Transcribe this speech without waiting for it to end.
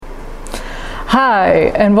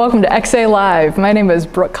Hi, and welcome to XA Live. My name is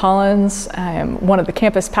Brooke Collins. I am one of the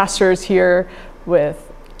campus pastors here with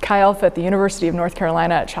Chi Alpha at the University of North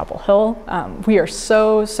Carolina at Chapel Hill. We are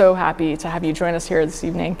so happy to have you join us here this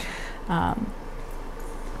evening.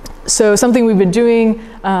 So something we've been doing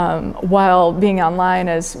while being online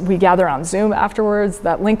is we gather on Zoom afterwards.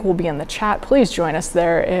 That link will be in the chat. Please join us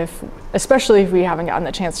there, especially if we haven't gotten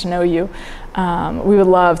the chance to know you. We would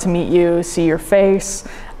love to meet you, see your face,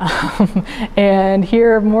 and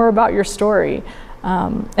hear more about your story,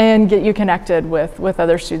 and get you connected with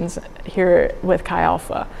other students here with Chi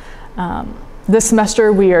Alpha. This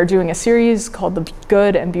semester we are doing a series called The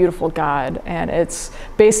Good and Beautiful God, and it's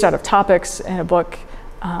based out of topics in a book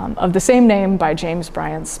of the same name by James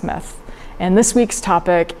Bryan Smith. And this week's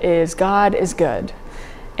topic is God is Good.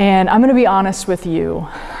 And I'm gonna be honest with you.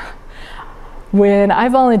 When I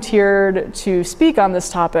volunteered to speak on this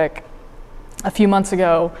topic a few months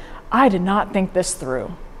ago, I did not think this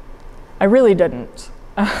through. I really didn't.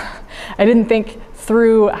 I didn't think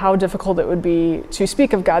through how difficult it would be to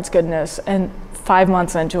speak of God's goodness and 5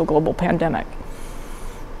 months into a global pandemic.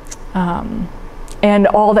 And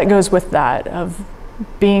all that goes with that of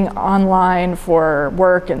being online for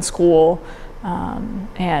work and school,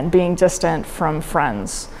 and being distant from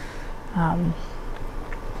friends.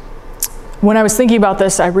 When I was thinking about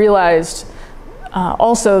this, I realized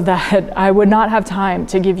also that I would not have time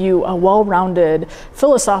to give you a well-rounded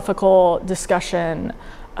philosophical discussion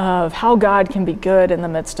of how God can be good in the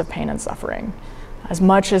midst of pain and suffering. As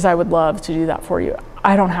much as I would love to do that for you,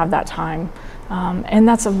 I don't have that time. And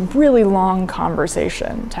that's a really long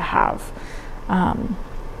conversation to have.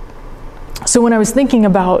 So when I was thinking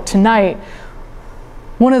about tonight,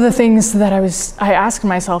 one of the things that I asked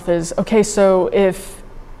myself is, okay, so if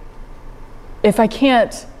I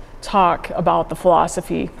can't talk about the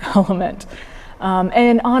philosophy element,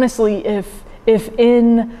 and honestly, if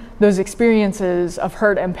in those experiences of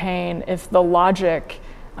hurt and pain, if the logic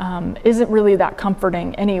isn't really that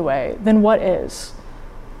comforting anyway, then what is?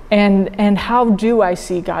 And how do I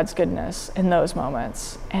see God's goodness in those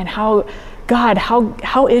moments? And how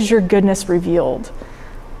is your goodness revealed?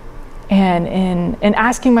 And in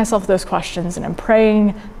asking myself those questions and in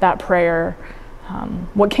praying that prayer,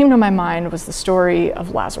 what came to my mind was the story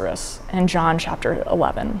of Lazarus in John chapter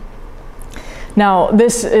 11. Now,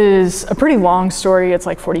 this is a pretty long story. It's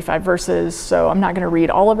like 45 verses, so I'm not going to read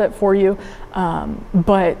all of it for you.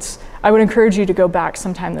 But I would encourage you to go back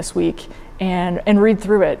sometime this week and read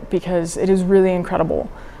through it, because it is really incredible.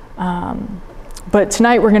 But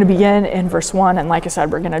tonight we're going to begin in verse 1, and like I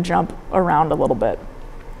said, we're going to jump around a little bit.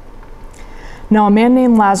 Now, a man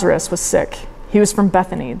named Lazarus was sick. He was from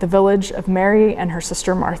Bethany, the village of Mary and her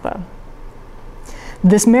sister Martha.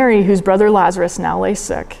 This Mary, whose brother Lazarus now lay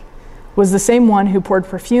sick, was the same one who poured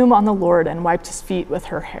perfume on the Lord and wiped his feet with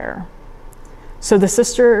her hair. So the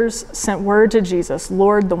sisters sent word to Jesus,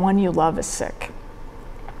 "Lord, the one you love is sick."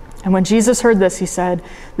 And when Jesus heard this, he said,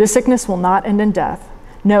 "This sickness will not end in death.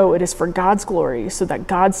 No, it is for God's glory, so that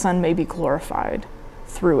God's Son may be glorified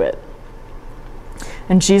through it."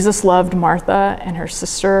 And Jesus loved Martha and her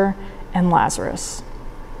sister and Lazarus.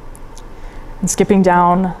 And skipping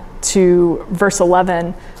down to verse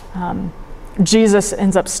 11, Jesus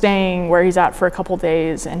ends up staying where he's at for a couple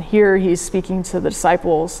days, and here he's speaking to the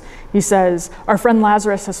disciples. He says, "Our friend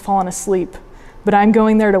Lazarus has fallen asleep, but I'm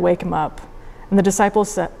going there to wake him up." And the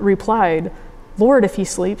disciples replied, "Lord, if he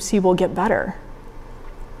sleeps, he will get better."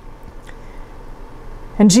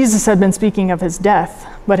 And Jesus had been speaking of his death,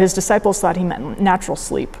 but his disciples thought he meant natural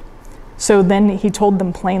sleep. So then he told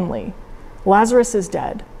them plainly, "Lazarus is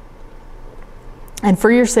dead. And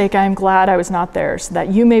for your sake, I am glad I was not there, so that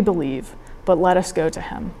you may believe, but let us go to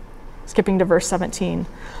him." Skipping to verse 17.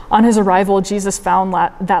 On his arrival, Jesus found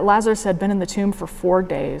that Lazarus had been in the tomb for 4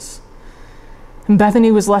 days. And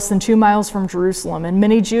Bethany was less than 2 miles from Jerusalem, and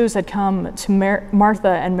many Jews had come to Martha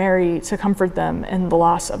and Mary to comfort them in the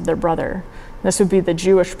loss of their brother. This would be the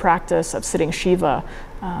Jewish practice of sitting Shiva,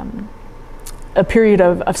 a period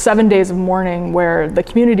of 7 days of mourning where the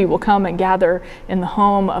community will come and gather in the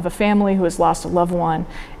home of a family who has lost a loved one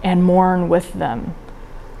and mourn with them.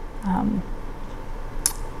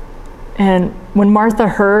 And when Martha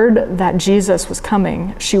heard that Jesus was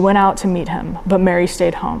coming, she went out to meet him, but Mary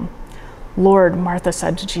stayed home. "Lord," Martha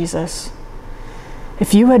said to Jesus,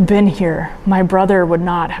 "if you had been here, my brother would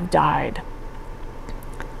not have died.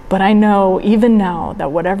 But I know even now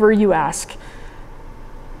that whatever you ask,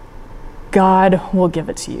 God will give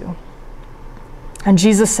it to you." And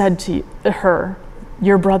Jesus said to her,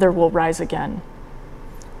 "Your brother will rise again."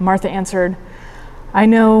 Martha answered, "I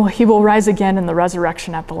know he will rise again in the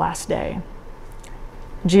resurrection at the last day."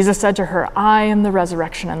 Jesus said to her, I am the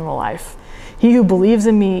resurrection and the life. He who believes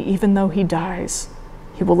in me, even though he dies,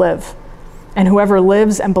 he will live. And whoever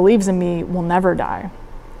lives and believes in me will never die.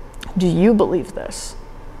 Do you believe this?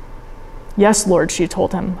 Yes, Lord, she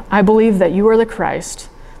told him. I believe that you are the Christ,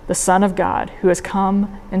 the Son of God, who has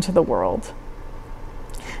come into the world.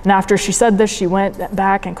 And after she said this, she went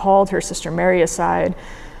back and called her sister Mary aside.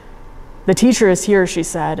 The teacher is here, she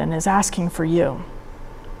said, and is asking for you.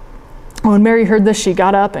 When Mary heard this, she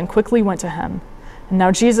got up and quickly went to him. And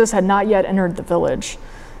now Jesus had not yet entered the village,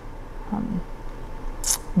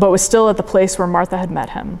 but was still at the place where Martha had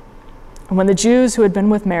met him. And when the Jews who had been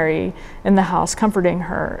with Mary in the house comforting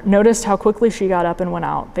her noticed how quickly she got up and went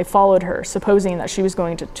out, they followed her, supposing that she was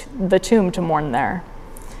going to the tomb to mourn there.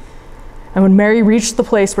 And when Mary reached the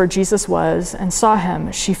place where Jesus was and saw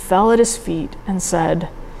him, she fell at his feet and said,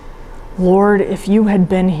 Lord, if you had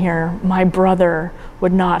been here, my brother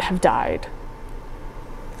would not have died.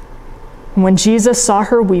 And when Jesus saw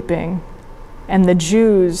her weeping, and the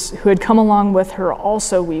Jews who had come along with her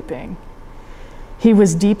also weeping, he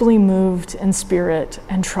was deeply moved in spirit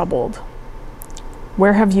and troubled.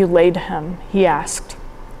 Where have you laid him? He asked.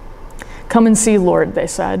 Come and see, Lord, they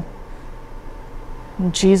said.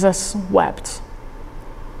 And Jesus wept.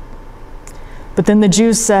 But then the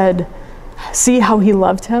Jews said, see how he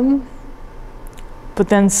loved him? But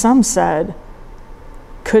then some said,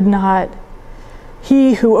 could not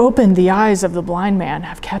he who opened the eyes of the blind man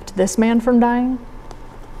have kept this man from dying?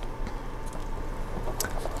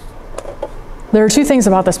 There are two things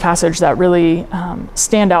about this passage that really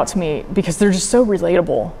stand out to me because they're just so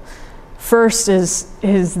relatable. First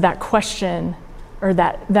is that question, or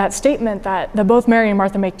that statement that both Mary and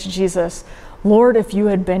Martha make to Jesus, Lord, if you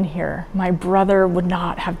had been here, my brother would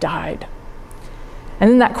not have died. And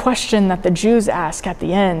then that question that the Jews ask at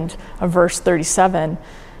the end of verse 37,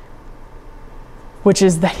 which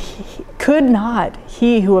is that could not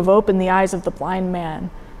he who have opened the eyes of the blind man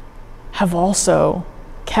have also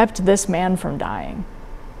kept this man from dying?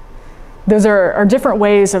 Those are different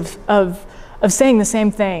ways of saying the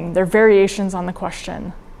same thing. They're variations on the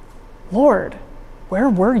question, Lord, where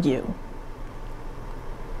were you?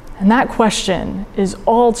 And that question is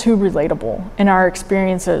all too relatable in our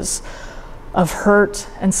experiences of hurt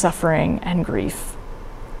and suffering and grief.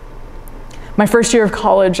 My first year of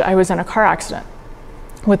college, I was in a car accident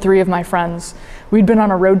with 3 of my friends. We'd been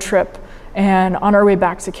on a road trip, and on our way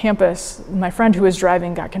back to campus, my friend who was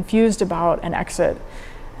driving got confused about an exit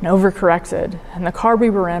and overcorrected, and the car we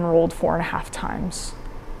were in rolled 4.5 times.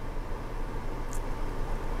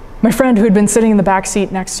 My friend who had been sitting in the back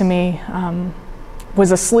seat next to me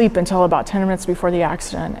was asleep until about 10 minutes before the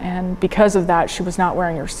accident, and because of that, she was not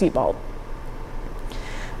wearing her seatbelt.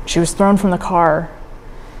 She was thrown from the car,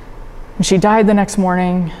 and she died the next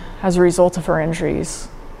morning as a result of her injuries.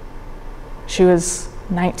 She was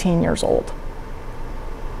 19 years old.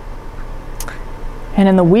 And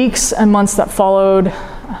in the weeks and months that followed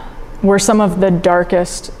were some of the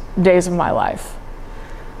darkest days of my life.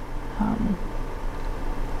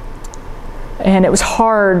 And it was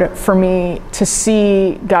hard for me to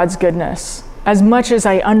see God's goodness. As much as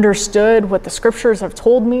I understood what the scriptures have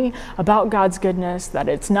told me about God's goodness, that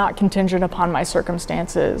it's not contingent upon my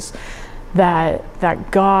circumstances,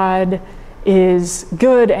 that God is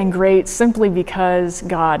good and great simply because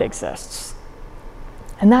God exists.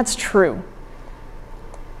 And that's true.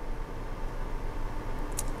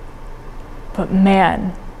 But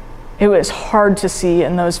man, it was hard to see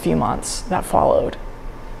in those few months that followed.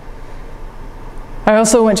 I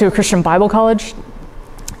also went to a Christian Bible college,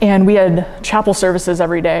 and we had chapel services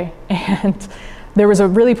every day. And there was a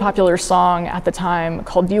really popular song at the time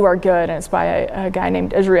called You Are Good, and it's by a guy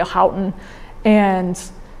named Israel Houghton. And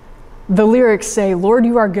the lyrics say, Lord,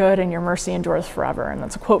 you are good and your mercy endureth forever. And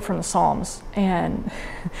that's a quote from the Psalms. And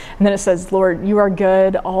then it says, Lord, you are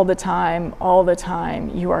good all the time,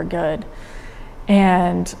 you are good.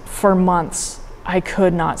 And for months, I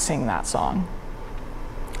could not sing that song.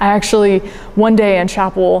 I actually, one day in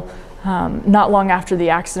chapel, not long after the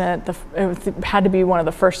accident, it had to be one of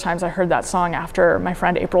the first times I heard that song after my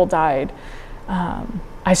friend April died.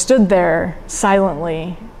 I stood there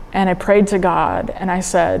silently and I prayed to God and I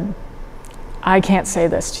said, I can't say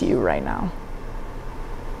this to you right now.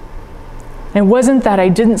 And it wasn't that I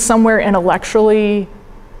didn't somewhere intellectually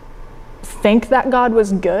think that God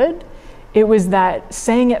was good. It was that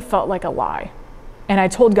saying it felt like a lie. And I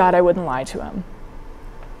told God I wouldn't lie to him.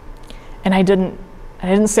 And I didn't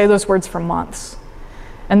say those words for months.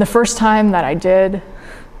 And the first time that I did,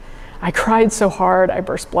 I cried so hard I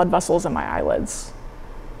burst blood vessels in my eyelids.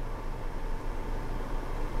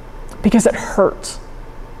 Because it hurt.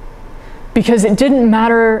 Because it didn't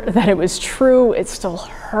matter that it was true, it still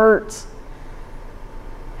hurt.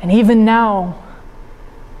 And even now,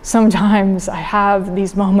 sometimes I have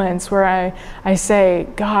these moments where I say,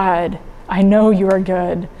 God, I know you are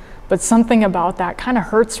good, but something about that kind of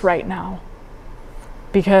hurts right now.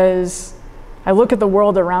 Because I look at the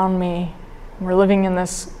world around me, and we're living in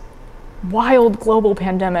this wild global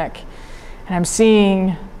pandemic, and I'm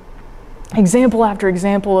seeing example after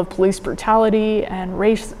example of police brutality and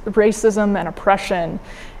racism and oppression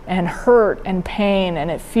and hurt and pain, and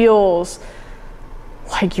it feels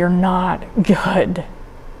like you're not good.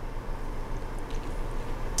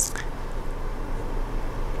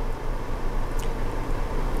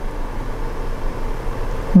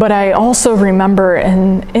 But I also remember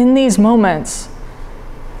in these moments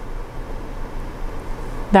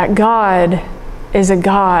that God is a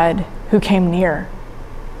God who came near.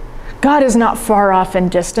 God is not far off and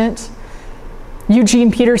distant. Eugene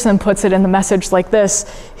Peterson puts it in the Message like this.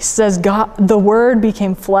 He says, God, the Word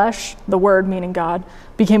became flesh, the Word meaning God,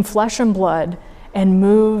 became flesh and blood and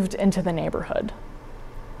moved into the neighborhood.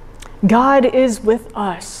 God is with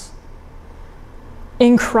us.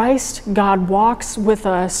 In Christ, God walks with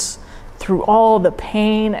us through all the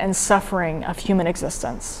pain and suffering of human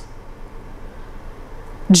existence.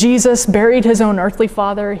 Jesus buried his own earthly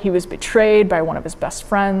father. He was betrayed by one of his best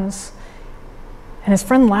friends, and his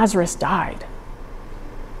friend Lazarus died.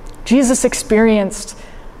 Jesus experienced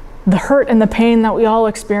the hurt and the pain that we all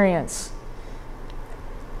experience.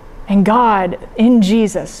 And God, in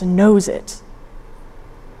Jesus, knows it.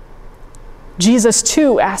 Jesus,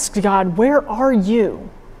 too, asked God, "Where are you?"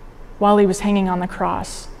 while he was hanging on the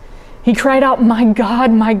cross. He cried out, my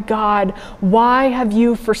God, why have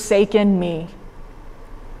you forsaken me?"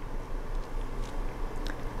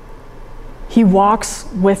 He walks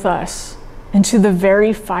with us into the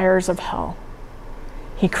very fires of hell.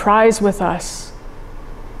 He cries with us.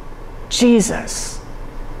 Jesus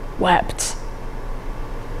wept.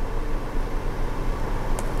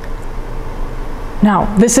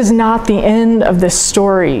 Now, this is not the end of this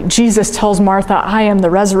story. Jesus tells Martha, "I am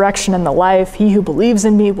the resurrection and the life. He who believes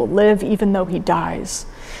in me will live even though he dies.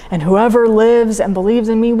 And whoever lives and believes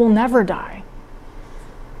in me will never die."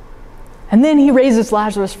 And then he raises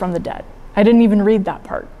Lazarus from the dead. I didn't even read that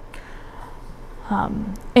part.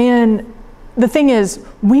 And the thing is,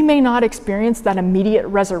 we may not experience that immediate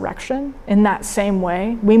resurrection in that same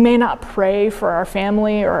way. We may not pray for our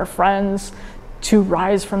family or our friends to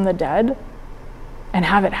rise from the dead and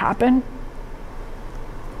have it happen.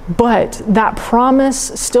 But that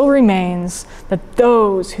promise still remains that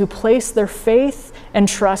those who place their faith and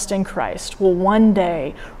trust in Christ will one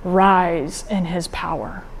day rise in his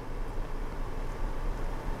power.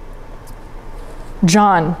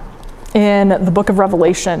 John, in the book of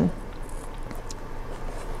Revelation,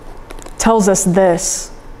 tells us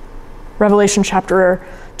this. Revelation chapter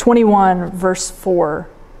 21, verse 4.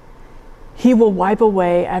 "He will wipe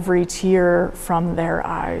away every tear from their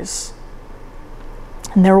eyes.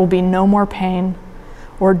 And there will be no more pain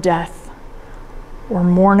or death or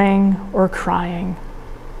mourning or crying.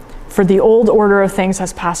 For the old order of things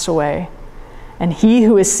has passed away." And he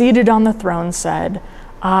who is seated on the throne said,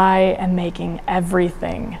 "I am making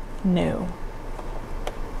everything new."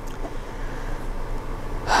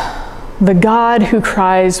 The God who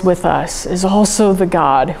cries with us is also the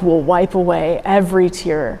God who will wipe away every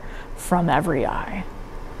tear from every eye.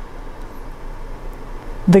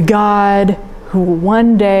 The God who will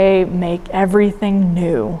one day make everything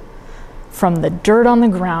new, from the dirt on the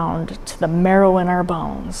ground to the marrow in our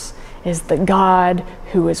bones, is the God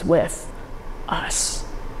who is with us.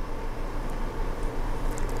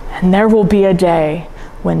 And there will be a day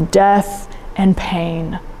when death and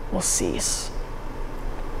pain will cease.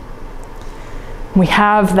 We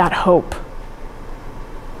have that hope.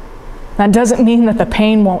 That doesn't mean that the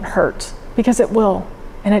pain won't hurt, because it will,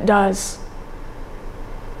 and it does.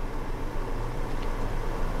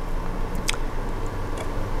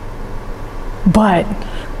 But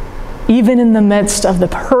even in the midst of the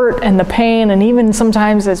hurt and the pain, and even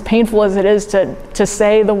sometimes as painful as it is to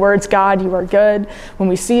say the words, "God, you are good," when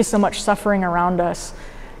we see so much suffering around us,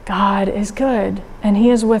 God is good, and he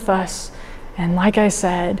is with us. And like I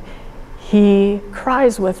said, he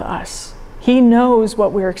cries with us. He knows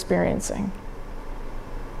what we're experiencing.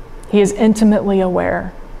 He is intimately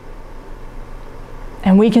aware.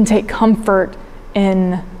 And we can take comfort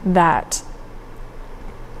in that.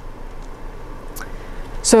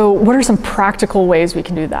 So what are some practical ways we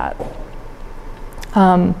can do that?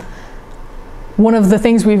 One of the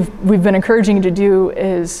things we've been encouraging you to do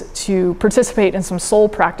is to participate in some soul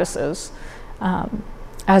practices.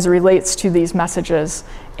 as it relates to these messages.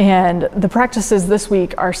 And the practices this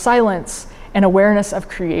week are silence and awareness of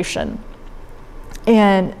creation.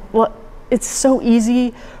 And well, it's so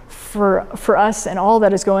easy for us and all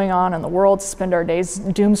that is going on in the world to spend our days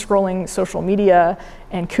doom scrolling social media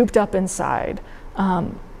and cooped up inside.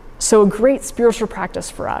 So a great spiritual practice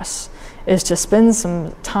for us is to spend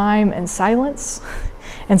some time in silence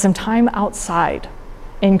and some time outside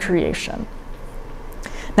in creation.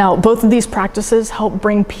 Now, both of these practices help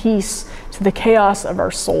bring peace to the chaos of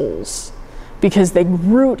our souls because they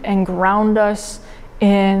root and ground us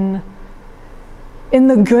in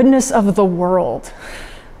the goodness of the world,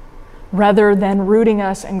 rather than rooting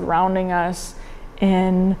us and grounding us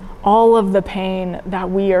in all of the pain that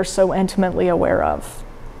we are so intimately aware of.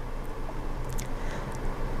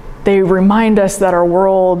 They remind us that our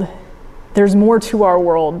world, there's more to our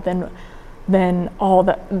world than all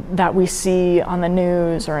that we see on the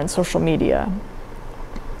news or in social media.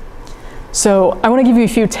 So I want to give you a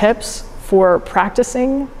few tips for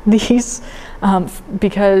practicing these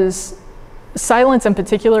because silence in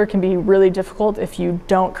particular can be really difficult if you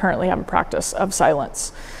don't currently have a practice of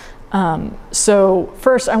silence. So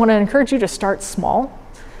first, I want to encourage you to start small.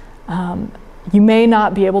 You may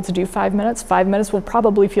not be able to do 5 minutes. 5 minutes will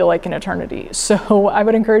probably feel like an eternity. So I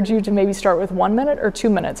would encourage you to maybe start with 1 minute or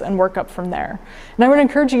 2 minutes and work up from there. And I would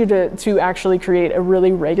encourage you to actually create a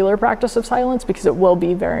really regular practice of silence because it will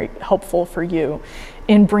be very helpful for you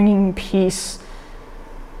in bringing peace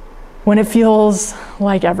when it feels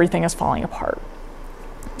like everything is falling apart.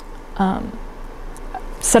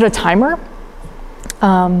 Set a timer,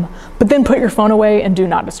 but then put your phone away and do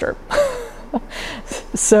not disturb.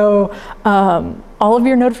 So all of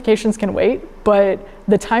your notifications can wait, but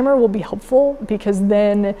the timer will be helpful because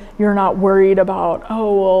then you're not worried about,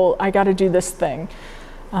 oh, well, I got to do this thing.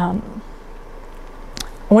 I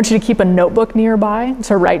want you to keep a notebook nearby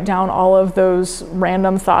to write down all of those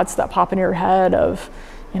random thoughts that pop in your head of,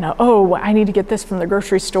 oh, I need to get this from the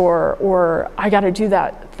grocery store, or I got to do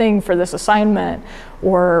that thing for this assignment,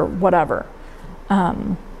 or whatever.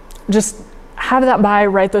 Just have that by,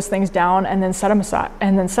 write those things down, and then set them aside,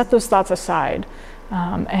 and then set those thoughts aside,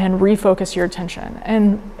 and refocus your attention.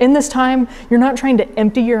 And in this time, you're not trying to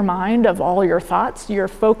empty your mind of all your thoughts. You're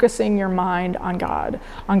focusing your mind on God,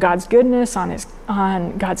 on God's goodness,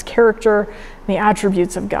 on God's character, the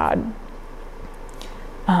attributes of God.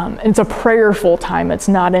 It's a prayerful time. It's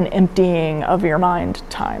not an emptying of your mind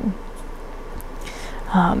time.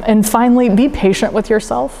 And finally, be patient with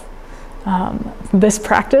yourself. This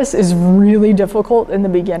practice is really difficult in the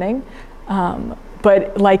beginning,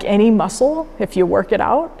 but like any muscle, if you work it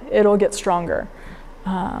out, it'll get stronger.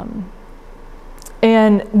 And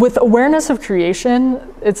with awareness of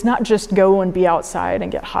creation, it's not just go and be outside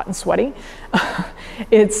and get hot and sweaty.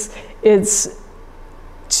 It's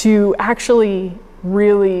to actually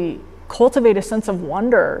really cultivate a sense of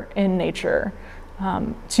wonder in nature.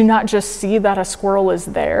 To not just see that a squirrel is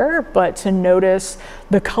there, but to notice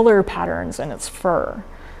the color patterns in its fur.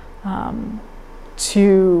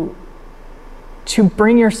 To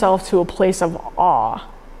bring yourself to a place of awe.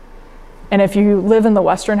 And if you live in the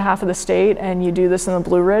western half of the state and you do this in the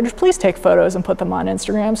Blue Ridge, please take photos and put them on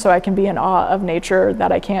Instagram so I can be in awe of nature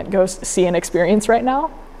that I can't go see and experience right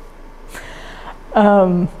now.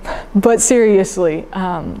 But seriously,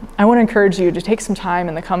 I want to encourage you to take some time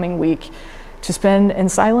in the coming week to spend in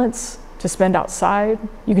silence, to spend outside.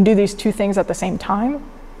 You can do these two things at the same time.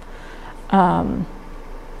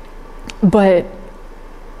 But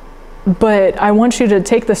I want you to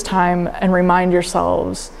take this time and remind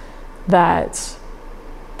yourselves that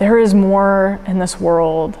there is more in this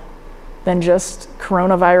world than just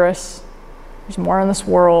coronavirus. There's more in this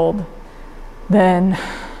world than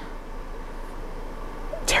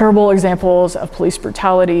terrible examples of police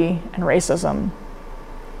brutality and racism.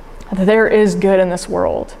 There is good in this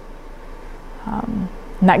world. And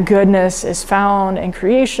that goodness is found in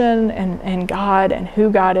creation and God and who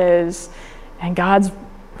God is, and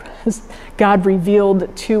God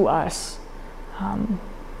revealed to us. And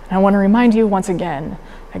I want to remind you once again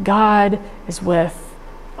that God is with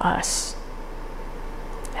us.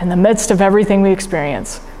 In the midst of everything we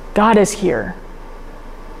experience, God is here.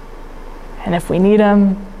 And if we need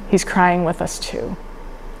him, he's crying with us too.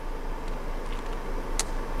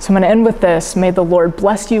 So I'm going to end with this. May the Lord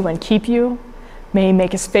bless you and keep you. May he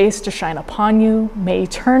make his face to shine upon you. May he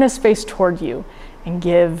turn his face toward you and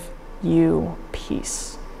give you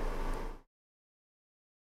peace.